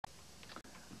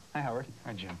Hi, Howard.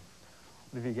 Hi, Jim.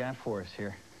 What have you got for us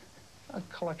here? A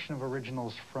collection of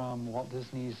originals from Walt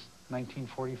Disney's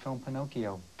 1940 film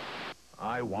Pinocchio.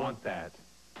 I want that.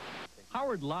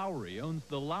 Howard Lowery owns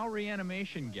the Lowery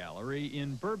Animation Gallery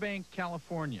in Burbank,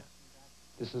 California.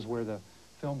 This is where the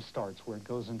film starts, where it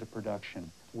goes into production,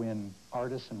 when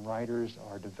artists and writers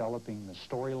are developing the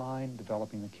storyline,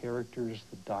 developing the characters,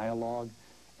 the dialogue,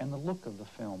 and the look of the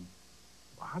film.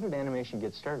 How did animation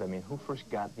get started? I mean, who first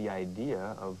got the idea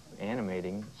of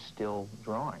animating still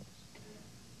drawings?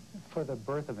 For the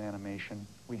birth of animation,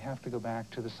 we have to go back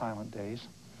to the silent days,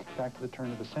 back to the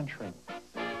turn of the century.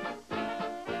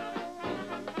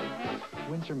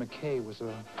 Winsor McCay was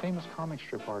a famous comic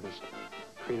strip artist,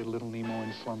 created Little Nemo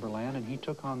in Slumberland, and he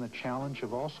took on the challenge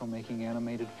of also making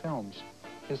animated films.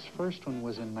 His first one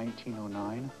was in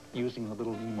 1909, using the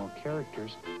Little Nemo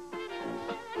characters.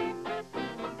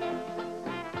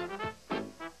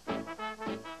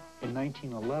 In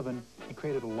 1911, he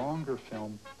created a longer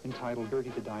film entitled Gertie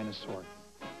the Dinosaur.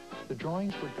 The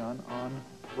drawings were done on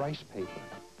rice paper.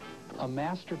 A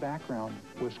master background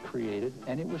was created,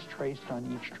 and it was traced on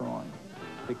each drawing.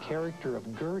 The character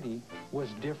of Gertie was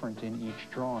different in each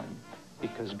drawing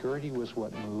because Gertie was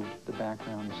what moved, the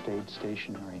background stayed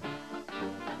stationary.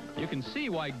 You can see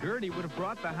why Gertie would have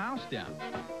brought the house down.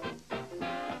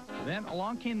 Then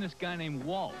along came this guy named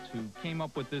Walt, who came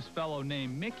up with this fellow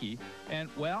named Mickey, and,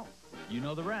 well, you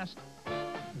know the rest.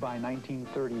 By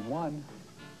 1931,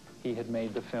 he had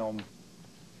made the film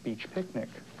Beach Picnic.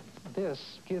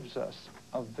 This gives us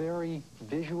a very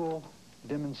visual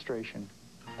demonstration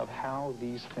of how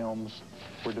these films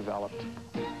were developed.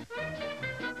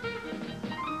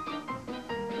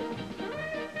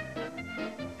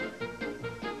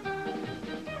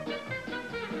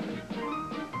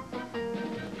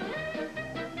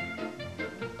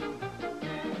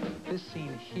 This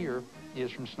scene here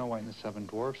is from Snow White and the Seven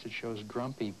Dwarfs. It shows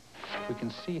Grumpy. We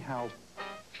can see how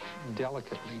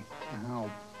delicately and how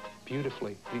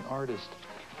beautifully the artist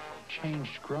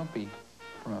changed Grumpy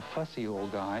from a fussy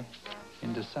old guy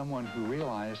into someone who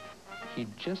realized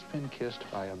he'd just been kissed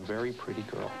by a very pretty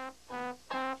girl.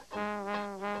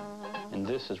 And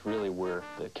this is really where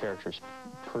the character's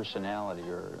personality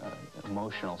or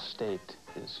emotional state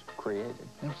is created.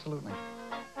 Absolutely.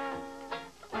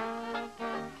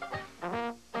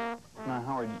 Now,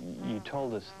 Howard, you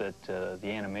told us that the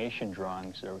animation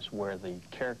drawings is where the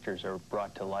characters are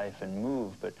brought to life and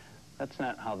move, but that's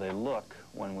not how they look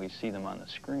when we see them on the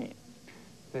screen.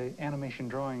 The animation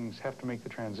drawings have to make the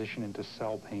transition into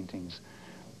cell paintings.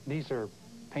 These are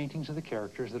paintings of the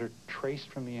characters that are traced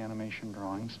from the animation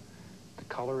drawings. The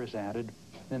color is added,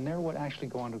 and they're what actually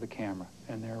go onto the camera,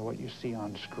 and they're what you see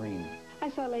on screen. I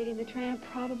saw Lady and the Tramp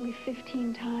probably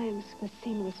 15 times. The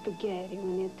scene with spaghetti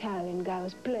when the Italian guy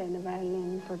was playing the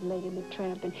violin for Lady and the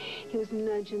Tramp, and he was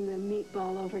nudging the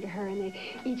meatball over to her, and they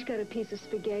each got a piece of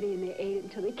spaghetti, and they ate it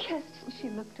until they kissed, and she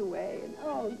looked away, and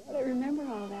oh, God, I remember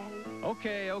all that.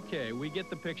 Okay, we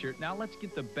get the picture. Now let's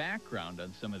get the background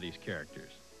on some of these characters.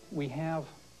 We have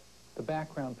the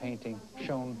background painting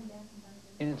shown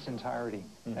in its entirety.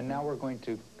 And now we're going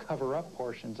to cover up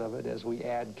portions of it as we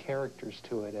add characters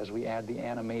to it, as we add the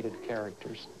animated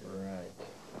characters. Right.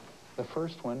 The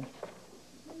first one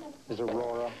is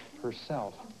Aurora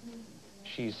herself.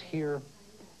 She's here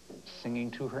singing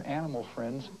to her animal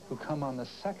friends who come on the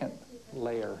second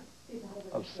layer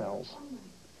of cells.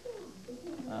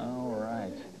 All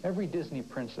right. Every Disney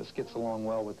princess gets along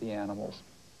well with the animals.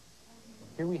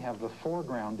 Here we have the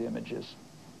foreground images.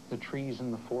 The trees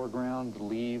in the foreground, the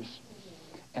leaves,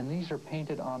 and these are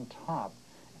painted on top.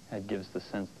 That gives the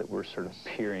sense that we're sort of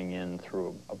peering in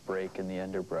through a break in the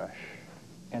underbrush.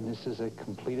 And this is a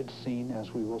completed scene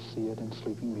as we will see it in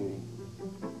Sleeping Beauty.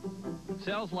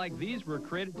 Cells like these were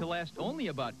created to last only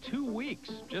about 2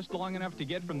 weeks, just long enough to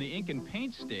get from the ink and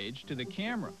paint stage to the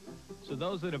camera. So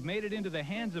those that have made it into the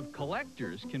hands of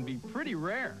collectors can be pretty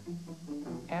rare.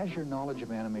 As your knowledge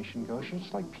of animation goes,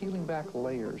 it's like peeling back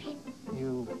layers.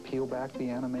 You peel back the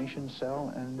animation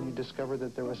cell and you discover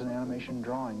that there was an animation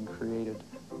drawing created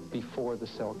before the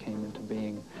cell came into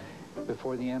being.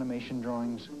 Before the animation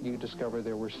drawings, you discover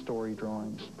there were story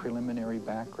drawings, preliminary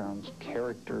backgrounds,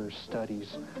 character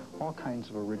studies, all kinds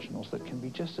of originals that can be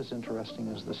just as interesting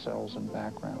as the cells and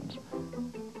backgrounds.